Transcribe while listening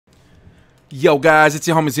Yo guys, it's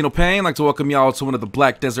your homie Xenopane. I'd like to welcome y'all to one of the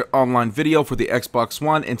Black Desert Online video for the Xbox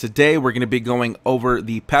One, and today we're going to be going over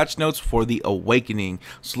the patch notes for the Awakening.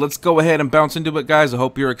 So let's go ahead and bounce into it, guys. I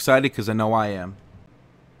hope you're excited because I know I am.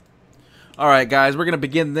 Alright guys, we're going to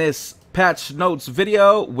begin this patch notes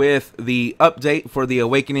video with the update for the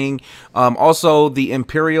Awakening. Also, the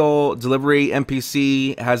Imperial Delivery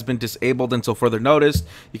NPC has been disabled until further notice.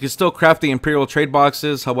 You can still craft the Imperial trade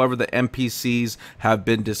boxes, however the NPCs have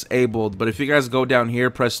been disabled. But if you guys go down here,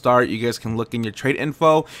 press start, you guys can look in your trade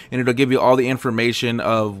info and it'll give you all the information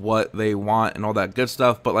of what they want and all that good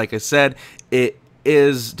stuff. But like I said, it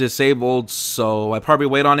is disabled, so I probably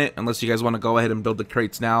wait on it unless you guys want to go ahead and build the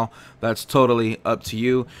crates now. That's totally up to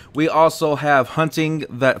you. We also have hunting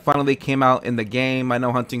that finally came out in the game. I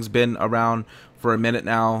know hunting's been around for a minute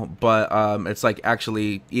now, but it's like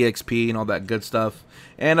actually EXP and all that good stuff.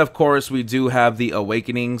 And of course we do have the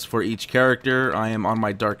awakenings for each character. I am on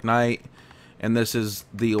my Dark Knight, and this is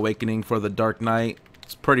the awakening for the Dark Knight.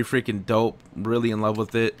 It's pretty freaking dope, really in love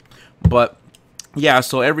with it. But yeah,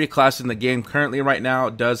 so every class in the game currently right now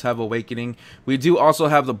does have Awakening. We do also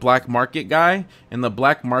have the Black Market guy, and the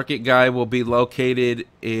Black Market guy will be located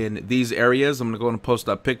in these areas. I'm going to go and post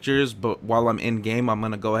up pictures, but while I'm in game, I'm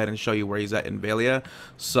going to go ahead and show you where he's at in Velia.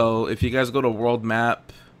 So if you guys go to World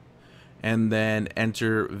Map and then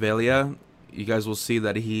enter Velia, you guys will see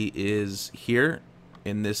that he is here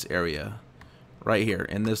in this area, right here,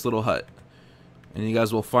 in this little hut. And you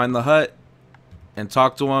guys will find the hut and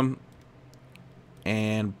talk to him.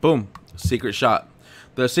 And boom, secret shop.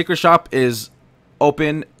 The secret shop is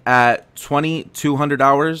open at 2200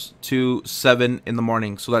 hours to 7 in the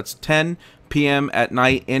morning. So that's 10 p.m. at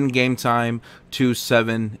night in game time to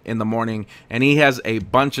 7 in the morning. And he has a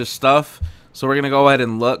bunch of stuff. So we're going to go ahead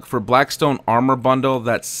and look for Blackstone Armor Bundle.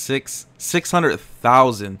 That's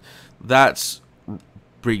 600,000. That's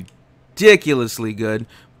ridiculously good.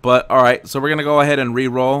 But alright, so we're gonna go ahead and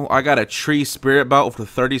re-roll. I got a Tree Spirit Belt for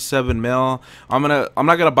 37 mil. I'm not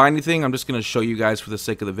gonna buy anything. I'm just gonna show you guys for the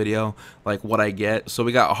sake of the video, like what I get. So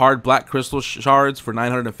we got hard black crystal shards for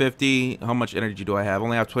 950. How much energy do I have?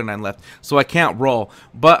 Only have 29 left, so I can't roll.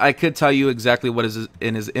 But I could tell you exactly what is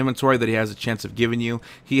in his inventory that he has a chance of giving you.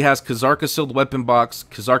 He has Kazarka sealed weapon box,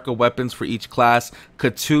 Kazarka weapons for each class,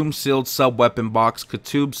 Khatum sealed sub weapon box,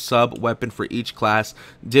 Khatum sub weapon for each class,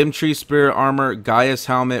 Dim Tree Spirit armor, Gaius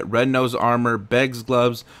helmet, Red Nose armor, Beg's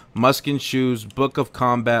gloves, Muskin shoes, Book of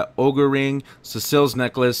Combat, Ogre ring, Cecil's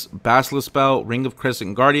necklace, Basilisk belt, Ring of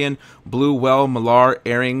Crescent Guardian, Blue Well Malar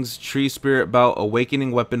earrings, Tree Spirit belt,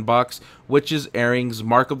 Awakening weapon box, Witch's earrings,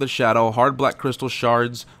 Mark of the Shadow, hard black crystal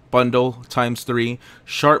shards bundle times 3,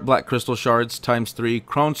 sharp black crystal shards times 3,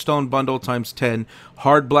 Cronestone bundle times 10,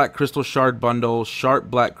 hard black crystal shard bundle, sharp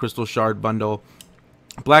black crystal shard bundle,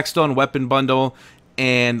 Blackstone weapon bundle,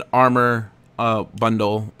 and armor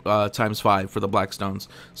bundle times 5 for the Blackstones.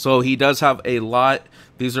 So he does have a lot.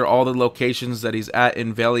 These are all the locations that he's at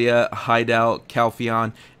in Velia, Hideout,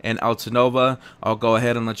 Calpheon, and Altanova. I'll go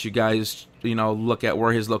ahead and let you guys, you know, look at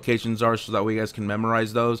where his locations are so that way you guys can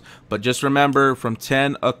memorize those. But just remember, from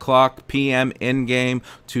 10 o'clock p.m. in game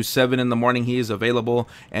to 7 in the morning, he is available,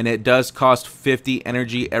 and it does cost 50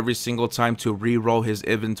 energy every single time to re-roll his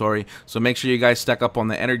inventory. So make sure you guys stack up on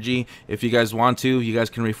the energy. If you guys want to, you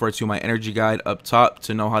guys can refer to my energy guide up top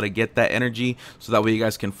to know how to get that energy, so that way you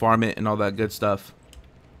guys can farm it and all that good stuff.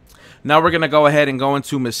 Now we're going to go ahead and go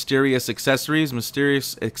into mysterious accessories.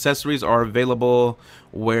 Mysterious accessories are available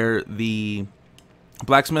where the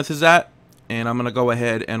blacksmith is at, and I'm going to go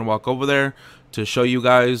ahead and walk over there to show you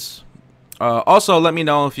guys. Also, let me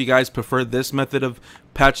know if you guys prefer this method of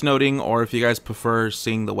patch noting, or if you guys prefer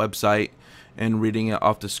seeing the website and reading it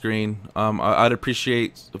off the screen. I'd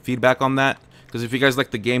appreciate the feedback on that, because if you guys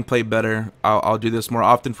like the gameplay better, I'll do this more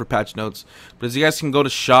often for patch notes. But as you guys can go to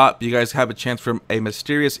shop, you guys have a chance for a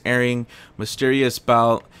mysterious earring, mysterious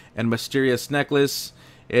belt, and mysterious necklace.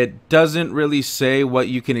 It doesn't really say what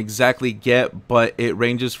you can exactly get, but it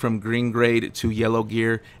ranges from green grade to yellow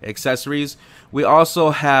gear accessories. We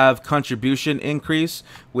also have contribution increase.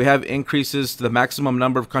 We have increases to the maximum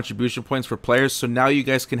number of contribution points for players. So now you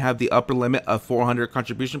guys can have the upper limit of 400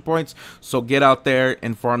 contribution points. So get out there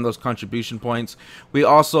and farm those contribution points. We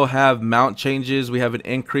also have mount changes. We have an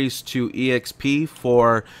increase to EXP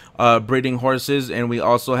for breeding horses, and we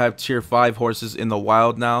also have tier 5 horses in the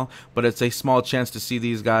wild now, but it's a small chance to see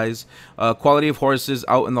these guys. Quality of horses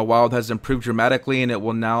out in the wild has improved dramatically, and it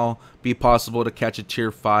will now be possible to catch a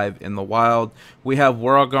tier 5 in the wild. We have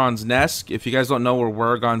Worragon's Nest. If you guys don't know where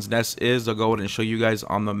Worragon's Nest is, I'll go ahead and show you guys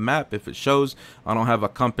on the map if it shows. I don't have a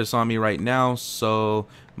compass on me right now, so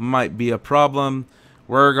might be a problem.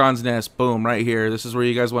 Ruragon's Nest, boom, right here. This is where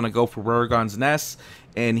you guys want to go for Ruragon's Nest.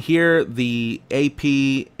 And here the AP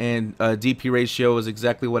and DP ratio is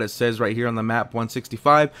exactly what it says right here on the map,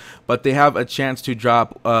 165. But they have a chance to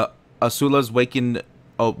drop Azula's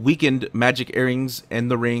weakened magic earrings in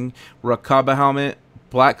the ring, Rakaba helmet,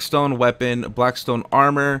 Blackstone weapon, Blackstone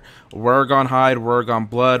armor, Ruragon hide, Ruragon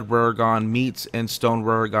blood, Ruragon meats, and stone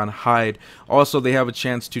Ruragon hide. Also, they have a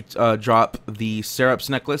chance to drop the Seraph's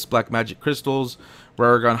necklace, black magic crystals,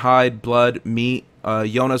 Ruragon hide, blood, meat,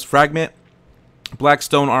 Yona's fragment,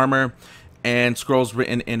 Blackstone armor, and scrolls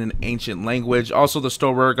written in an ancient language. Also, the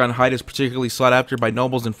stone Ruragon hide is particularly sought after by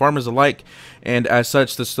nobles and farmers alike, and as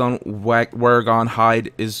such, the stone Ruragon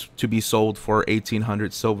hide is to be sold for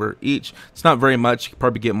 1,800 silver each. It's not very much. You could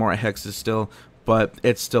probably get more at Hexes still, but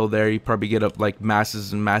it's still there. You probably get up like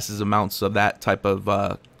masses and masses amounts of that type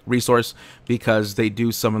of resource, because they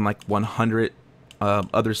do summon like 100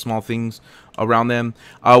 other small things around them.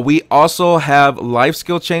 We also have life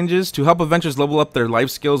skill changes. To help adventurers level up their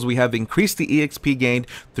life skills, we have increased the EXP gained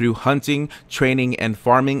through hunting, training, and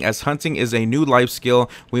farming. As hunting is a new life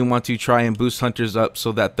skill, we want to try and boost hunters up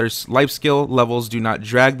so that their life skill levels do not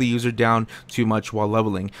drag the user down too much while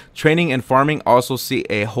leveling. Training and farming also see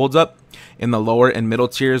a hold up in the lower and middle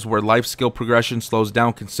tiers where life skill progression slows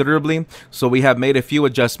down considerably, so we have made a few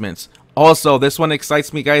adjustments. Also, this one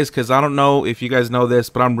excites me, guys, because I don't know if you guys know this,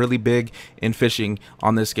 but I'm really big in fishing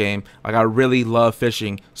on this game. Like, I really love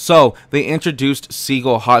fishing. So they introduced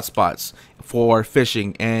seagull hotspots for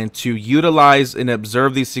fishing, and to utilize and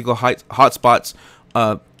observe these seagull hotspots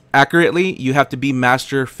accurately, you have to be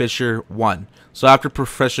Master Fisher 1. So after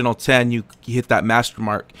Professional 10, you hit that Master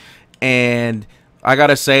mark. And I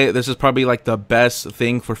gotta say, this is probably like the best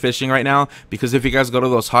thing for fishing right now, because if you guys go to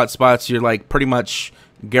those hotspots, you're like pretty much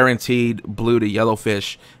guaranteed blue to yellow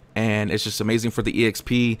fish, and it's just amazing for the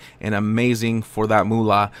EXP and amazing for that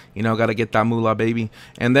moolah. You know, gotta get that moolah, baby.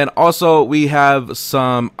 And then also we have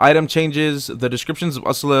some item changes. The descriptions of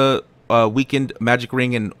Azula weakened magic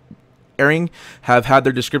ring and earring have had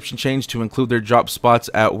their description changed to include their drop spots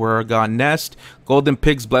at Ruragon Nest. Golden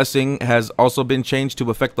Pig's Blessing has also been changed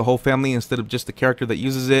to affect the whole family instead of just the character that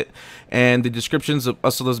uses it. And the descriptions of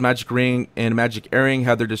Azula's magic ring and magic earring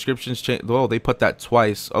had their descriptions changed. Oh, they put that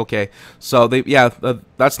twice. Okay, so they, yeah,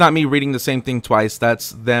 that's not me reading the same thing twice.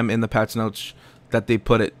 That's them in the patch notes that they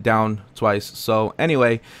put it down twice. So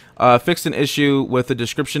anyway, fixed an issue with the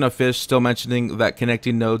description of fish still mentioning that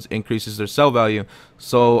connecting nodes increases their sell value.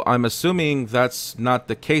 So I'm assuming that's not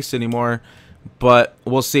the case anymore, but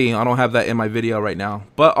we'll see. I don't have that in my video right now.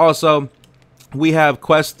 But also, we have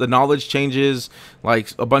quest, the knowledge changes, like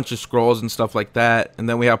a bunch of scrolls and stuff like that. And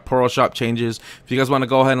then we have Pearl Shop changes. If you guys want to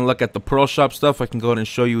go ahead and look at the Pearl Shop stuff, I can go ahead and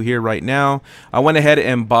show you here right now. I went ahead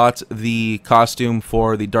and bought the costume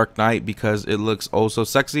for the Dark Knight because it looks oh so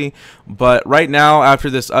sexy. But right now, after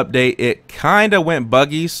this update, it kind of went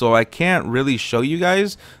buggy, so I can't really show you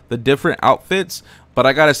guys the different outfits. But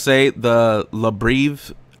I gotta say, the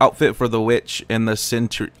Labreve outfit for the Witch and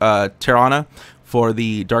the Tirana for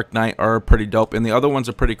the Dark Knight are pretty dope, and the other ones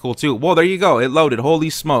are pretty cool too. Well, there you go, it loaded. Holy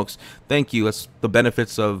smokes, thank you. That's the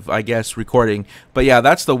benefits of, I guess, recording. But yeah,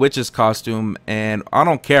 that's the Witch's costume, and I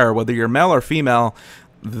don't care whether you're male or female,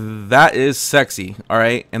 that is sexy. All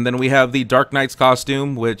right, and then we have the Dark Knight's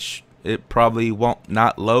costume, which it probably won't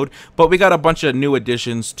not load, but we got a bunch of new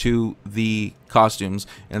additions to the costumes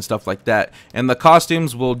and stuff like that. And the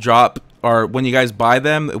costumes will drop, or when you guys buy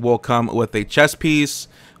them, it will come with a chest piece,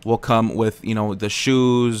 will come with, you know, the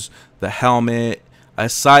shoes, the helmet, a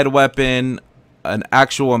side weapon, an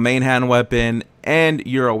actual main hand weapon, and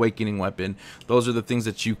your awakening weapon. Those are the things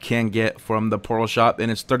that you can get from the Pearl Shop,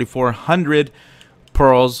 and it's 3,400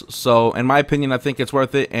 pearls. So in my opinion, I think it's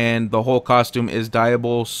worth it, and the whole costume is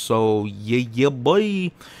dyeable. So yeah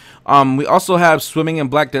boy. We also have swimming in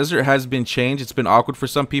Black Desert has been changed. It's been awkward for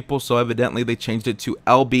some people, so evidently they changed it to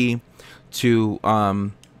LB to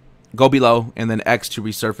go below, and then X to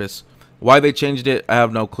resurface. Why they changed it, I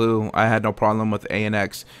have no clue. I had no problem with A and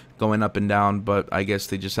X going up and down, but I guess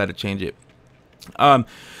they just had to change it.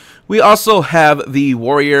 We also have the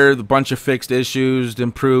Warrior, the bunch of fixed issues,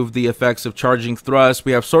 improved the effects of charging thrust.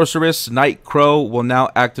 We have Sorceress, Night Crow will now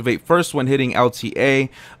activate first when hitting LTA.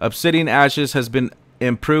 Obsidian Ashes has been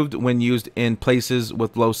improved when used in places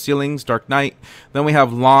with low ceilings, Dark Knight. Then we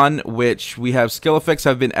have Lawn, which we have skill effects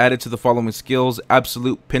have been added to the following skills: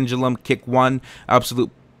 Absolute Pendulum Kick 1, Absolute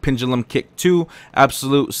Pendulum Kick 2,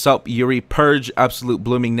 Absolute Selp Yuri Purge, Absolute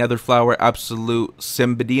Blooming Netherflower, Absolute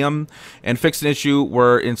Cymbidium. And fixed an issue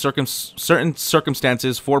where in certain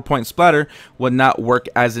circumstances 4-point splatter would not work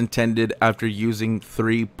as intended after using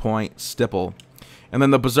 3-point stipple. And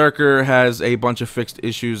then the Berserker has a bunch of fixed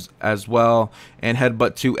issues as well. And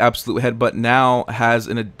Headbutt 2 Absolute Headbutt now has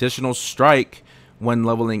an additional strike when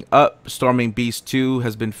leveling up. Storming Beast 2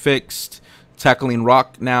 has been fixed. Tackling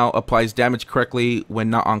Rock now applies damage correctly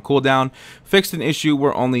when not on cooldown. Fixed an issue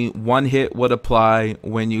where only one hit would apply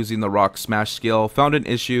when using the Rock Smash skill. Found an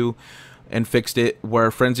issue and fixed it where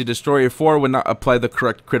Frenzy Destroyer 4 would not apply the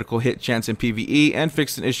correct critical hit chance in PvE, and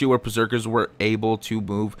fixed an issue where Berserkers were able to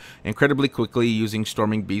move incredibly quickly using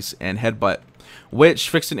Storming Beast and Headbutt. Which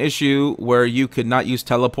fixed an issue where you could not use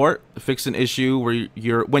Teleport. Fixed an issue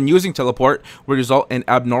where when using Teleport will result in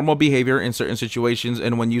abnormal behavior in certain situations,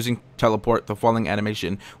 and when using Teleport, the falling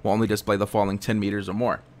animation will only display the falling 10 meters or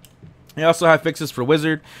more. You also have fixes for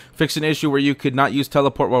Wizard. Fixed an issue where you could not use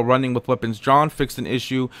Teleport while running with weapons drawn. Fixed an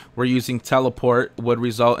issue where using Teleport would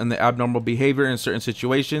result in the abnormal behavior in certain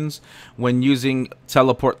situations. When using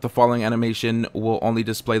Teleport, the falling animation will only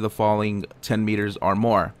display the falling 10 meters or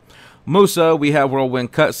more. Musa, we have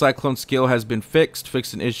Whirlwind Cut. Cyclone skill has been fixed.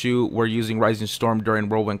 Fixed an issue where using Rising Storm during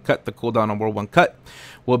Whirlwind Cut, the cooldown on Whirlwind Cut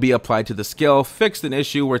will be applied to the skill. Fixed an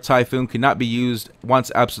issue where Typhoon could not be used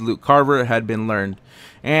once Absolute Carver had been learned.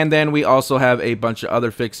 And then we also have a bunch of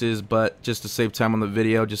other fixes, but just to save time on the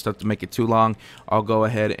video, just not to make it too long, I'll go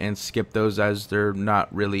ahead and skip those as they're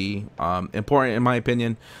not really important in my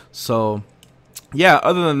opinion. So yeah,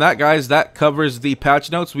 other than that, guys, that covers the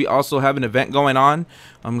patch notes. We also have an event going on.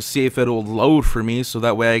 I'm gonna see if it'll load for me, so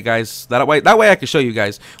that way, guys, that way I can show you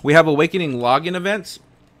guys. We have Awakening login events,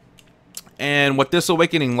 and what this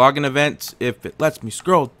Awakening login event, if it lets me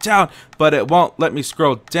scroll down, but it won't let me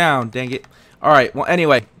scroll down, dang it. All right, well,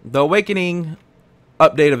 anyway, the Awakening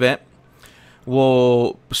update event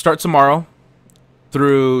will start tomorrow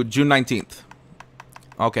through June 19th.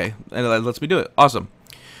 Okay, and that lets me do it. Awesome.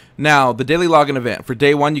 Now, the daily login event. For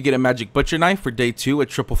day 1, you get a magic butcher knife. For day 2, a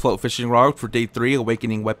triple float fishing rod. For day 3,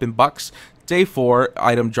 awakening weapon box. Day 4,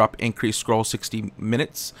 item drop increase scroll 60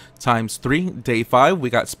 minutes times 3. Day 5,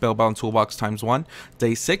 we got spellbound toolbox times 1.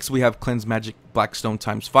 Day 6, we have cleanse magic blackstone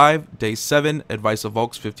times 5. Day 7, advice of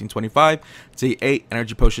Volks 1525. Day 8,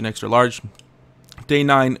 energy potion extra large. Day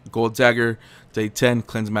 9, gold dagger. Day 10,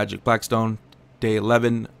 cleanse magic blackstone. Day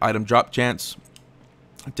 11, item drop chance.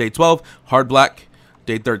 Day 12, hard black.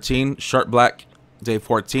 Day 13, sharp black. Day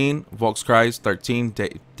 14, Volks Cries. 13,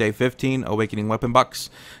 day 15, Awakening Weapon Box.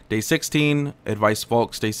 Day 16, Advice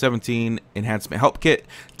Volks. Day 17, Enhancement Help Kit.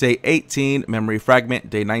 Day 18, Memory Fragment.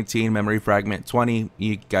 Day 19, Memory Fragment. 20,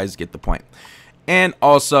 you guys get the point. And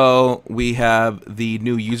also, we have the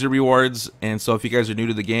new user rewards, and so if you guys are new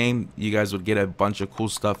to the game, you guys would get a bunch of cool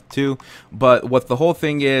stuff too. But what the whole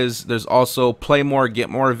thing is, there's also Play More, Get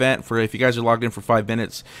More event. For if you guys are logged in for 5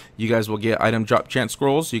 minutes, you guys will get item drop chance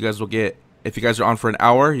scrolls. You guys will get, if you guys are on for an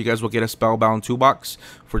hour, you guys will get a spellbound toolbox.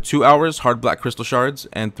 For 2 hours, hard black crystal shards,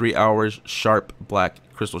 and 3 hours, sharp black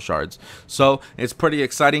crystal shards. So it's pretty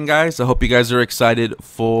exciting, guys. I hope you guys are excited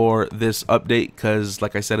for this update, because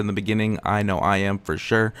like I said in the beginning, I know I am for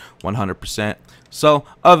sure, 100%. So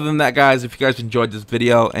other than that, guys, if you guys enjoyed this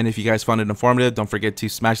video and if you guys found it informative, don't forget to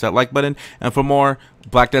smash that like button. And for more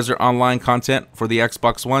Black Desert Online content for the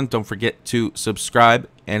Xbox One, don't forget to subscribe,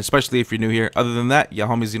 and especially if you're new here. Other than that, your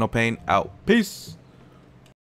homie Xenopane out. Peace.